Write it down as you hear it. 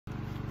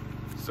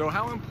So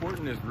how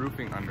important is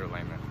roofing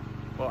underlayment?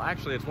 Well,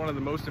 actually, it's one of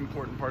the most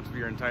important parts of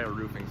your entire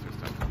roofing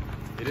system.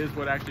 It is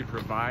what actually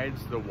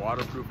provides the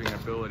waterproofing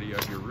ability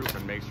of your roof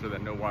and makes sure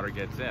that no water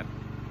gets in.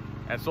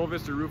 At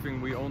Vista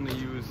Roofing, we only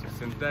use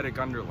synthetic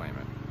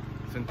underlayment.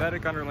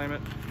 Synthetic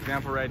underlayment,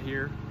 example right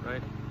here,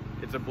 right?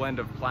 It's a blend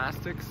of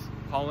plastics,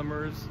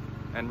 polymers,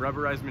 and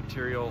rubberized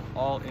material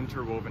all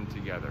interwoven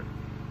together.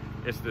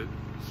 It's the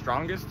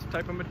strongest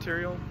type of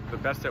material, the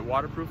best at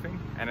waterproofing,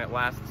 and it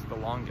lasts the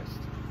longest.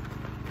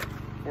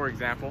 For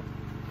example,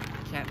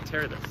 you can't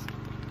tear this.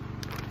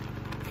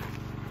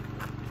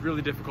 It's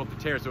really difficult to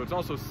tear, so it's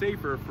also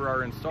safer for our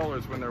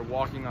installers when they're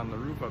walking on the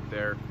roof up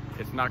there.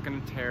 It's not going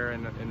to tear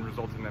and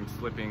result in them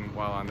slipping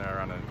while they're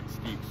on a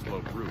steep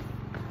slope roof.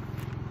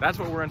 That's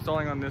what we're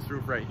installing on this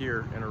roof right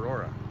here in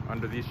Aurora,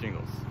 under these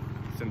shingles,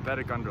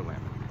 synthetic underlayment.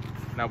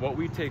 Now what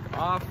we take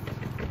off,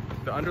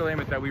 the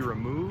underlayment that we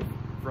remove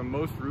from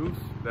most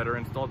roofs that are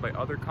installed by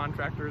other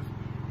contractors,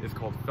 is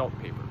called felt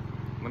paper.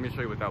 Let me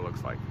show you what that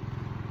looks like.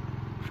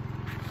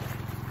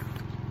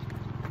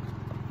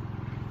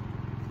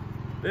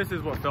 This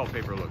is what felt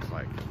paper looks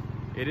like.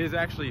 It is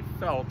actually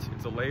felt,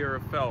 it's a layer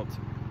of felt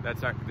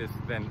that's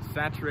then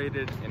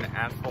saturated in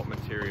asphalt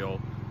material,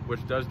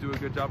 which does do a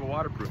good job of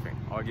waterproofing,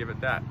 I'll give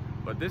it that.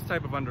 But this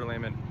type of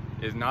underlayment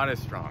is not as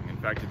strong. In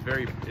fact,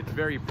 it's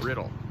very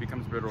brittle. It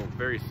becomes brittle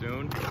very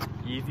soon,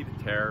 easy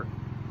to tear.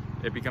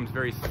 It becomes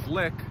very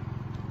slick,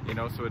 you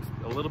know, so it's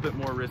a little bit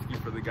more risky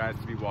for the guys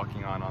to be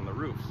walking on the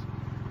roofs.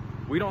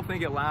 We don't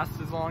think it lasts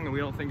as long, and we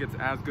don't think it's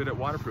as good at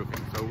waterproofing,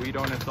 so we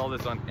don't install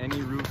this on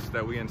any roofs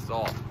that we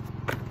install.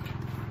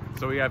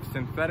 So we have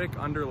synthetic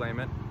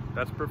underlayment,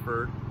 that's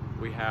preferred.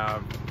 We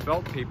have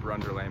felt paper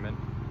underlayment,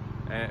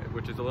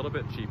 which is a little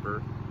bit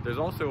cheaper. There's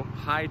also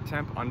high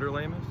temp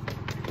underlayment,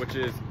 which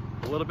is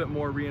a little bit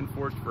more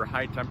reinforced for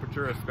high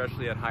temperature,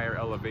 especially at higher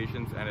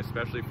elevations and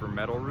especially for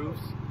metal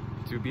roofs,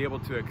 to be able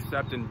to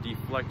accept and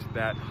deflect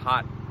that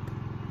hot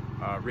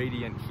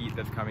radiant heat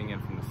that's coming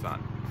in from the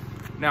sun.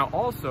 Now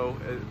also,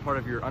 part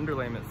of your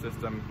underlayment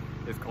system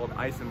is called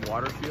ice and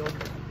water shield.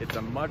 It's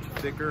a much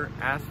thicker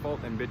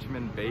asphalt and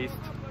bitumen based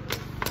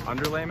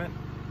underlayment,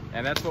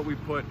 and that's what we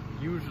put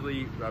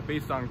usually,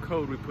 based on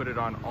code, we put it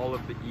on all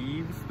of the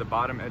eaves, the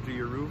bottom edge of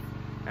your roof,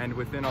 and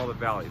within all the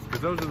valleys,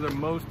 because those are the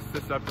most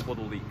susceptible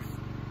to leaks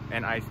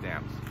and ice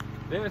dams.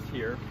 This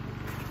here,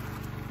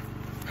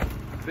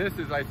 this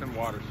is ice and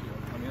water shield.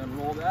 Let me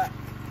unroll that.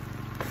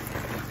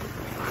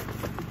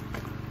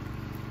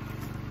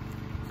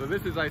 So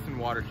this is ice and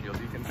water shield.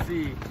 You can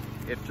see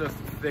it's just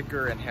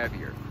thicker and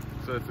heavier.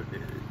 So it's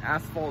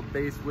asphalt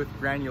based with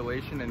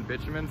granulation and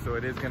bitumen, so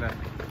it is gonna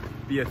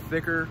be a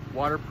thicker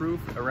waterproof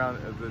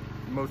around the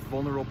most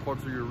vulnerable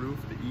parts of your roof,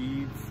 the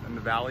eaves and the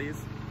valleys.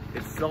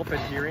 It's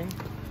self-adhering,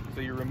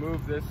 so you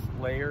remove this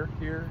layer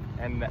here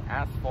and the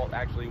asphalt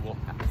actually will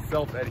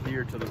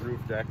self-adhere to the roof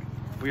deck.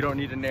 We don't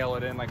need to nail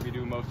it in like we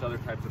do most other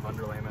types of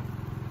underlayment.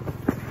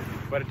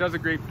 But it does a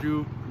great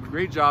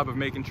job of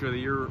making sure that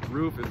your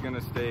roof is going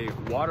to stay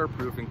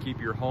waterproof and keep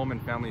your home and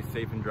family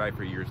safe and dry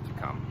for years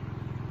to come.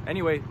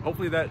 Anyway,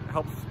 hopefully that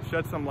helps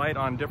shed some light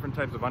on different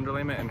types of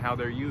underlayment and how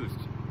they're used.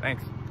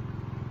 Thanks.